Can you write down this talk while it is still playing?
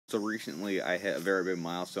So recently I hit a very big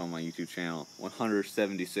milestone on my YouTube channel,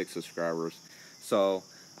 176 subscribers. So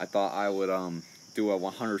I thought I would do a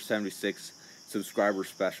 176 subscriber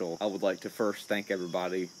special. I would like to first thank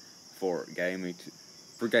everybody for getting me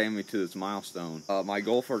to this milestone. My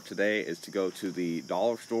goal for today is to go to the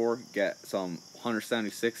dollar store, get some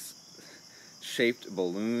 176 shaped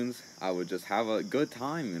balloons. I would just have a good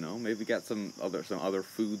time, you know, maybe get some other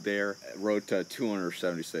food there. Road to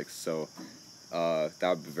 276. So that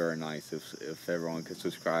would be very nice if everyone could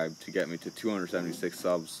subscribe to get me to 276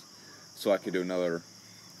 subs so I could do another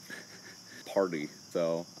party.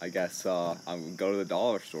 So I guess I'm gonna go to the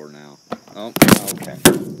dollar store now. Oh, okay.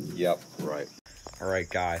 Yep, right. Alright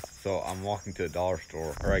guys, so I'm walking to the dollar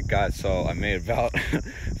store. Alright guys, so I made about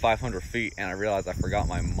 500 feet and I realized I forgot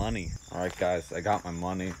my money. Alright guys, I got my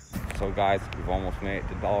money. So guys, we've almost made it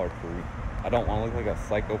to Dollar Tree. I don't want to look like a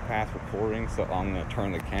psychopath recording, so I'm going to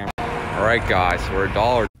turn the camera. Alright guys, so we're at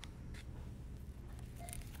Dollar.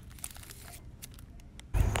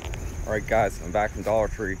 Alright guys, I'm back from Dollar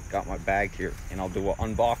Tree. Got my bag here and I'll do an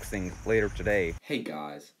unboxing later today. Hey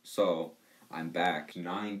guys, so I'm back.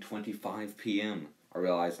 9:25 p.m. I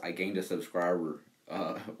realized I gained a subscriber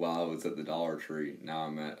while I was at the Dollar Tree. Now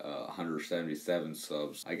I'm at 177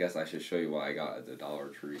 subs. I guess I should show you what I got at the Dollar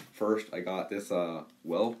Tree. First, I got this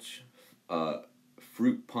Welch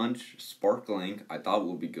fruit punch sparkling. I thought it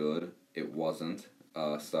would be good. It wasn't.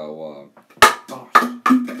 Here's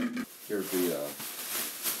the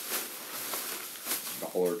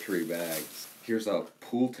Dollar Tree bags. Here's a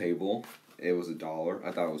pool table. It was $1.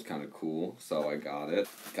 I thought it was kind of cool, so I got it.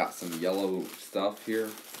 Got some yellow stuff here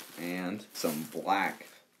and some black,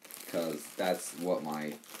 because that's what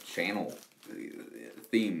my channel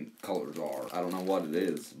theme colors are. I don't know what it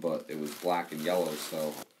is, but it was black and yellow,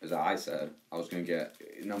 so as I said, I was going to get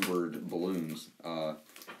numbered balloons.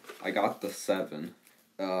 I got the 7.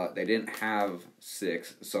 They didn't have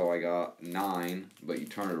 6, so I got 9, but you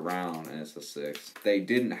turn it around and it's a 6. They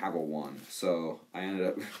didn't have a 1, so I ended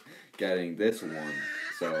up getting this one.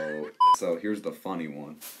 So here's the funny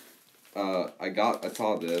one. I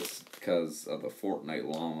saw this because of the Fortnite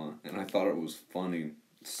llama, and I thought it was funny,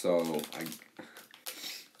 so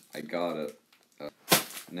I got it.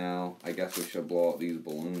 Now I guess we should blow out these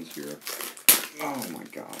balloons here. Oh my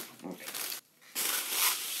god.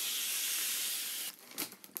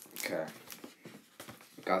 Okay.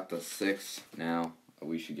 Got the 6. Now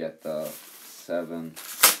we should get the 7.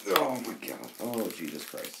 Oh my god. Oh Jesus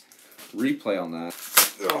Christ. Replay on that.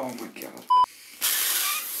 Oh my god.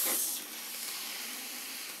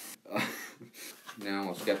 Now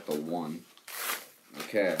let's get the 1.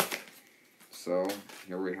 Okay. So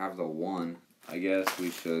here we have the 1. I guess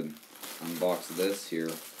we should unbox this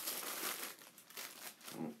here.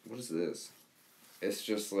 What is this? It's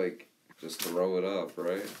just like, just throw it up,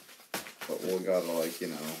 right? But we gotta, like, you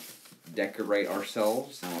know, decorate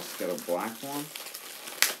ourselves. Now let's get a black one.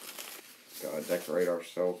 Gotta decorate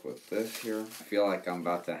ourselves with this here. I feel like I'm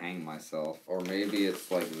about to hang myself. Or maybe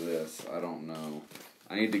it's like this. I don't know.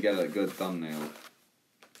 I need to get a good thumbnail.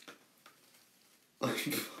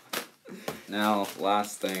 Now,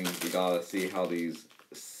 last thing, we gotta see how these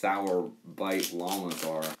sour bite llamas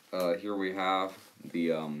are. Here we have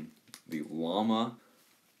the llama.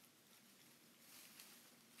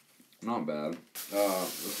 Not bad.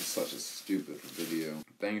 This is such a stupid video.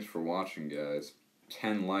 Thanks for watching, guys.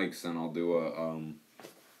 10 likes and I'll do a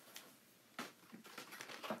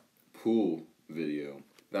pool video.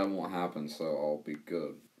 That won't happen, so I'll be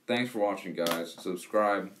good. Thanks for watching, guys.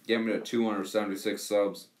 Subscribe. Get me to 276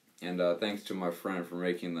 subs. And thanks to my friend for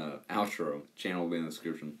making the outro. Channel will be in the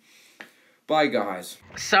description. Bye, guys.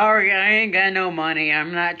 Sorry, I ain't got no money.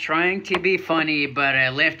 I'm not trying to be funny, but I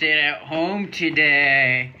left it at home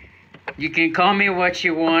today. You can call me what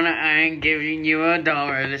you want. I ain't giving you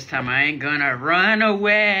 $1 this time. I ain't gonna run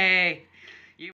away.